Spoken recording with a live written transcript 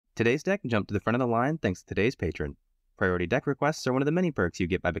Today's deck jumped to the front of the line thanks to today's patron. Priority deck requests are one of the many perks you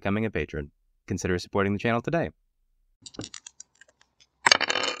get by becoming a patron. Consider supporting the channel today.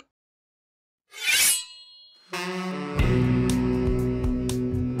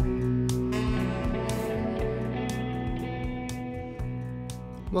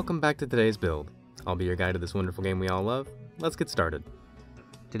 Welcome back to today's build. I'll be your guide to this wonderful game we all love. Let's get started.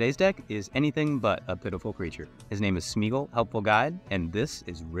 Today's deck is anything but a pitiful creature. His name is Smeagol, Helpful Guide, and this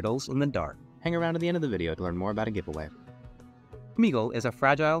is Riddles in the Dark. Hang around to the end of the video to learn more about a giveaway. Smeagol is a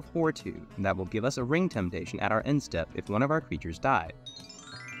fragile 4/2 that will give us a ring temptation at our end step if one of our creatures die.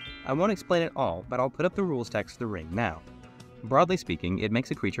 I won't explain it all, but I'll put up the rules text for the ring now. Broadly speaking, it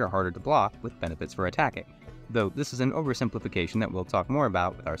makes a creature harder to block with benefits for attacking, though this is an oversimplification that we'll talk more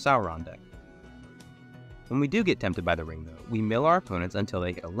about with our Sauron deck. When we do get tempted by the ring though, we mill our opponents until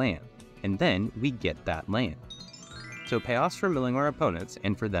they hit a land, and then we get that land. So payoffs for milling our opponents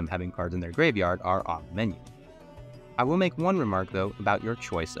and for them having cards in their graveyard are on the menu. I will make one remark though about your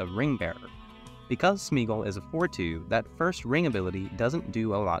choice of ring bearer. Because Smeagol is a 4/2, that first ring ability doesn't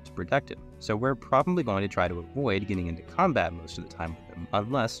do a lot to protect him, so we're probably going to try to avoid getting into combat most of the time with him,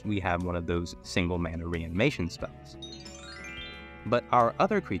 unless we have one of those single mana reanimation spells. But our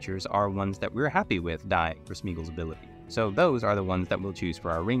other creatures are ones that we're happy with dying for Smeagol's ability, so those are the ones that we'll choose for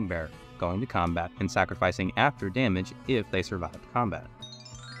our ring bearer, going to combat and sacrificing after damage if they survive combat.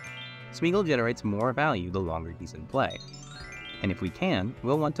 Smeagol generates more value the longer he's in play, and if we can,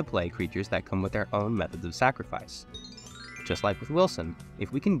 we'll want to play creatures that come with their own methods of sacrifice. Just like with Wilson,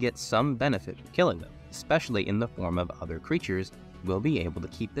 if we can get some benefit from killing them, especially in the form of other creatures, we'll be able to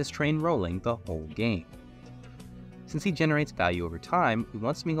keep this train rolling the whole game. Since he generates value over time, we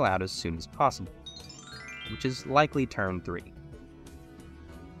want Smeagol out as soon as possible, which is likely turn 3.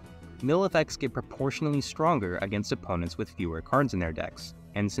 Mill effects get proportionally stronger against opponents with fewer cards in their decks,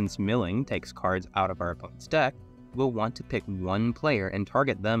 and since milling takes cards out of our opponent's deck, we'll want to pick one player and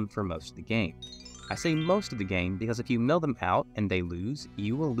target them for most of the game. I say most of the game because if you mill them out and they lose,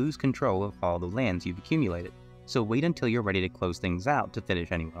 you will lose control of all the lands you've accumulated, so wait until you're ready to close things out to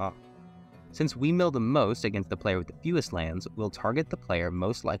finish anyone off. Since we mill the most against the player with the fewest lands, we'll target the player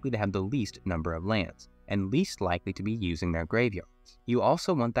most likely to have the least number of lands, and least likely to be using their graveyards. You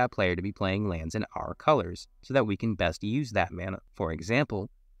also want that player to be playing lands in our colors, so that we can best use that mana. For example,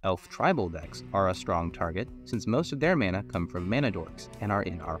 Elf tribal decks are a strong target, since most of their mana come from mana dorks and are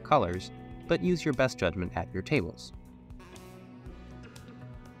in our colors, but use your best judgment at your tables.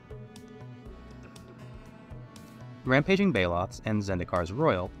 Rampaging Baloths and Zendikar's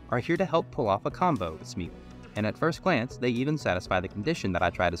Royal are here to help pull off a combo with Smeagol, and at first glance, they even satisfy the condition that I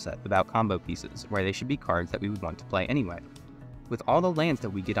try to set about combo pieces, where they should be cards that we would want to play anyway. With all the lands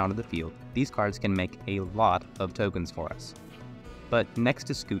that we get onto the field, these cards can make a lot of tokens for us. But next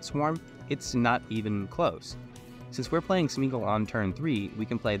to Scoot Swarm, it's not even close. Since we're playing Smeagol on turn 3, we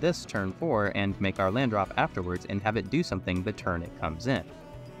can play this turn 4 and make our land drop afterwards and have it do something the turn it comes in.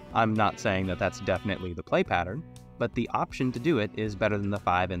 I'm not saying that that's definitely the play pattern, but the option to do it is better than the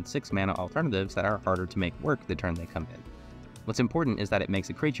 5 and 6 mana alternatives that are harder to make work the turn they come in. What's important is that it makes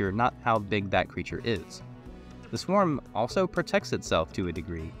a creature, not how big that creature is. The Swarm also protects itself to a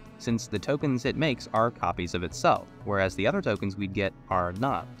degree, since the tokens it makes are copies of itself, whereas the other tokens we'd get are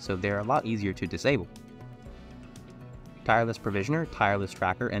not, so they're a lot easier to disable. Tireless Provisioner, Tireless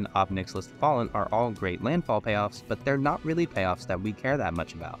Tracker, and Obnixilis the Fallen are all great landfall payoffs, but they're not really payoffs that we care that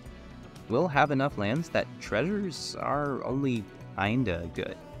much about. We'll have enough lands that treasures are only kinda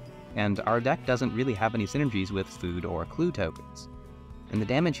good, and our deck doesn't really have any synergies with food or clue tokens, and the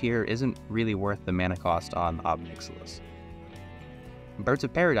damage here isn't really worth the mana cost on Obnixilis. Birds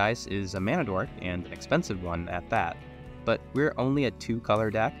of Paradise is a mana dork, and an expensive one at that, but we're only a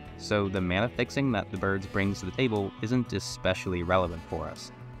 2-color deck, so the mana fixing that the birds brings to the table isn't especially relevant for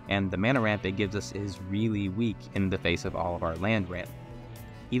us, and the mana ramp it gives us is really weak in the face of all of our land ramp.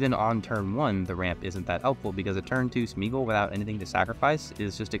 Even on turn 1, the ramp isn't that helpful because a turn 2 Smeagol without anything to sacrifice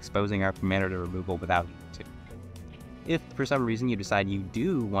is just exposing our commander to removal without needing to. If for some reason you decide you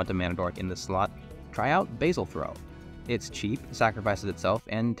do want a mana dork in this slot, try out Basil Throw. It's cheap, sacrifices itself,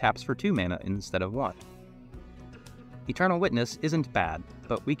 and taps for 2 mana instead of 1. Eternal Witness isn't bad,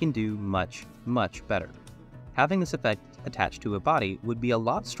 but we can do much, much better. Having this effect attached to a body would be a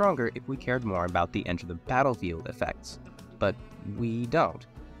lot stronger if we cared more about the enter the battlefield effects, but we don't.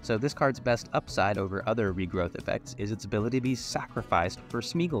 So this card's best upside over other regrowth effects is its ability to be sacrificed for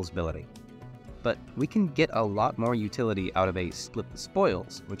Smeagol's ability. But we can get a lot more utility out of a Split the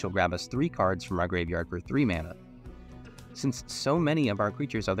Spoils, which will grab us 3 cards from our graveyard for 3 mana. Since so many of our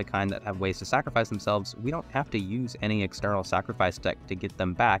creatures are the kind that have ways to sacrifice themselves, we don't have to use any external sacrifice deck to get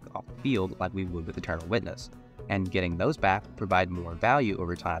them back off the field like we would with Eternal Witness, and getting those back will provide more value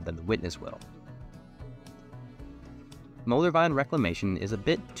over time than the Witness will. Moldervine Reclamation is a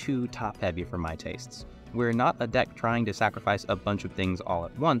bit too top-heavy for my tastes. We're not a deck trying to sacrifice a bunch of things all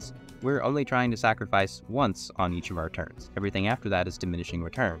at once, we're only trying to sacrifice once on each of our turns. Everything after that is diminishing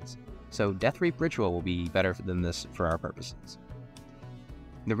returns. So Deathreap Ritual will be better than this for our purposes.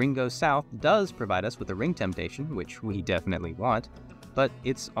 The Ring Goes South does provide us with a Ring Temptation, which we definitely want, but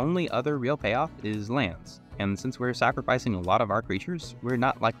its only other real payoff is lands, and since we're sacrificing a lot of our creatures, we're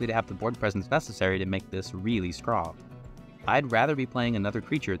not likely to have the board presence necessary to make this really strong. I'd rather be playing another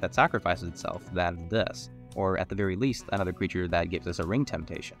creature that sacrifices itself than this, or at the very least another creature that gives us a Ring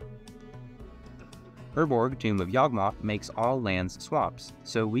Temptation. Urborg, Tomb of Yawgmoth makes all lands swamps,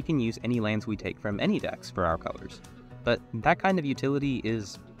 so we can use any lands we take from any decks for our colors. But that kind of utility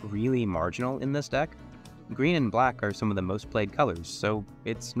is really marginal in this deck. Green and black are some of the most played colors, so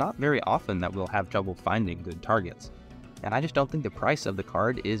it's not very often that we'll have trouble finding good targets. And I just don't think the price of the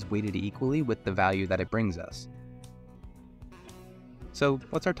card is weighted equally with the value that it brings us. So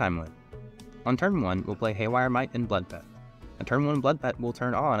what's our timeline? On turn 1, we'll play Haywire Might and Bloodpet. A turn 1 Bloodpet will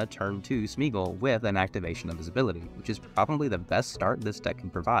turn on a turn 2 Smeagol with an activation of his ability, which is probably the best start this deck can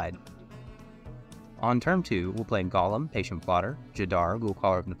provide. On turn 2, we'll play Golem, Patient Plotter, Jadar,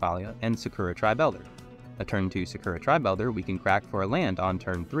 Ghoulcaller of Nephalia, and Sakura Tribelder. A turn 2 Sakura Tribelder we can crack for a land on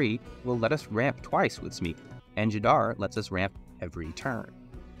turn 3 will let us ramp twice with Smeagol, and Jadar lets us ramp every turn.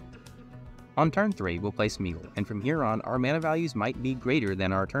 On turn 3, we'll play Smeagol, and from here on, our mana values might be greater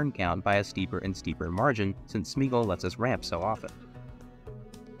than our turn count by a steeper and steeper margin, since Smeagol lets us ramp so often.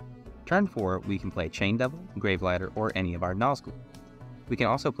 Turn 4, we can play Chain Devil, Gravelighter, or any of our Nazgul. We can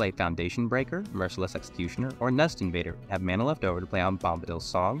also play Foundation Breaker, Merciless Executioner, or Nest Invader, and have mana left over to play on Bombadil's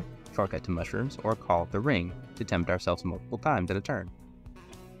Song, Shortcut to Mushrooms, or Call of the Ring to tempt ourselves multiple times at a turn.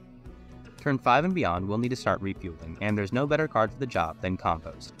 Turn 5 and beyond, we'll need to start refueling, and there's no better card for the job than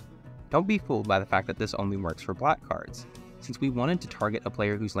Compost. Don't be fooled by the fact that this only works for black cards. Since we wanted to target a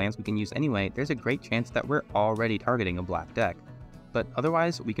player whose lands we can use anyway, there's a great chance that we're already targeting a black deck. But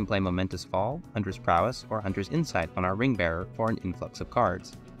otherwise, we can play Momentous Fall, Hunter's Prowess, or Hunter's Insight on our Ring Bearer for an influx of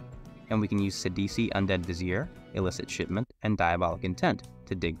cards. And we can use Sidisi Undead Vizier, Illicit Shipment, and Diabolic Intent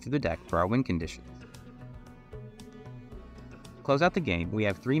to dig through the deck for our win conditions. To close out the game, we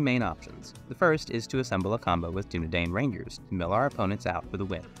have 3 main options. The first is to assemble a combo with Dunedain Rangers to mill our opponents out for the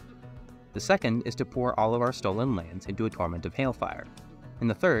win. The second is to pour all of our stolen lands into a Torment of Hailfire. And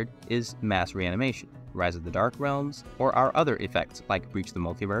the third is Mass Reanimation, Rise of the Dark Realms, or our other effects like Breach the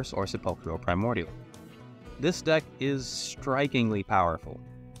Multiverse or Sepulchral Primordial. This deck is strikingly powerful.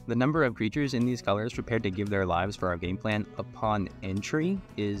 The number of creatures in these colors prepared to give their lives for our game plan upon entry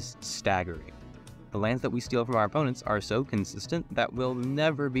is staggering. The lands that we steal from our opponents are so consistent that we'll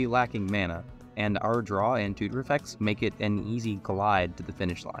never be lacking mana, and our draw and tutor effects make it an easy glide to the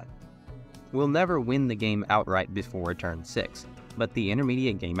finish line. We'll never win the game outright before turn 6, but the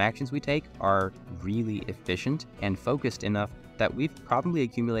intermediate game actions we take are really efficient and focused enough that we've probably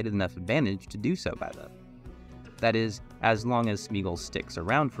accumulated enough advantage to do so by then. That is, as long as Smeagol sticks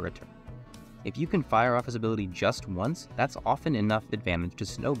around for a turn. If you can fire off his ability just once, that's often enough advantage to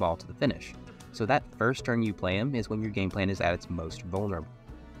snowball to the finish, so that first turn you play him is when your game plan is at its most vulnerable.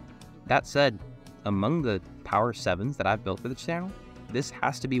 That said, among the Power 7s that I've built for this channel, this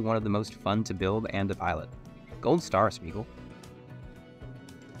has to be one of the most fun to build and to pilot. Gold star, Smeagol.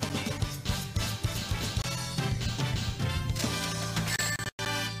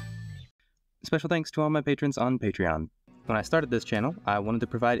 Special thanks to all my patrons on Patreon. When I started this channel, I wanted to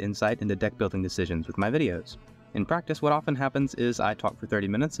provide insight into deck building decisions with my videos. In practice, what often happens is I talk for 30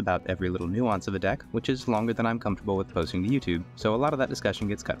 minutes about every little nuance of a deck, which is longer than I'm comfortable with posting to YouTube, so a lot of that discussion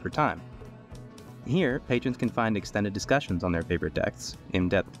gets cut for time. Here, patrons can find extended discussions on their favorite decks,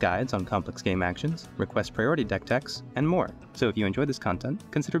 in-depth guides on complex game actions, request priority deck techs, and more. So if you enjoy this content,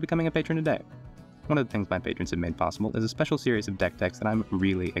 consider becoming a patron today. One of the things my patrons have made possible is a special series of deck techs that I'm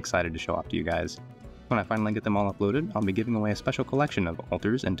really excited to show off to you guys. When I finally get them all uploaded, I'll be giving away a special collection of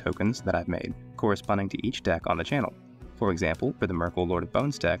altars and tokens that I've made, corresponding to each deck on the channel. For example, for the Merkle Lord of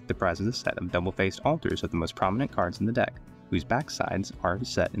Bones deck, the prize is a set of double-faced altars of the most prominent cards in the deck, whose backsides are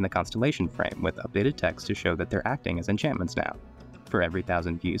set in the constellation frame with updated text to show that they're acting as enchantments now. For every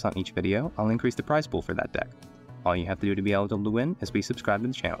 1,000 views on each video, I'll increase the prize pool for that deck. All you have to do to be eligible to win is be subscribed to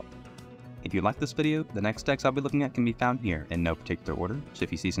the channel. If you like this video, the next decks I'll be looking at can be found here in no particular order, so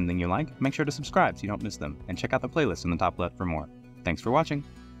if you see something you like, make sure to subscribe so you don't miss them, and check out the playlist in the top left for more. Thanks for watching!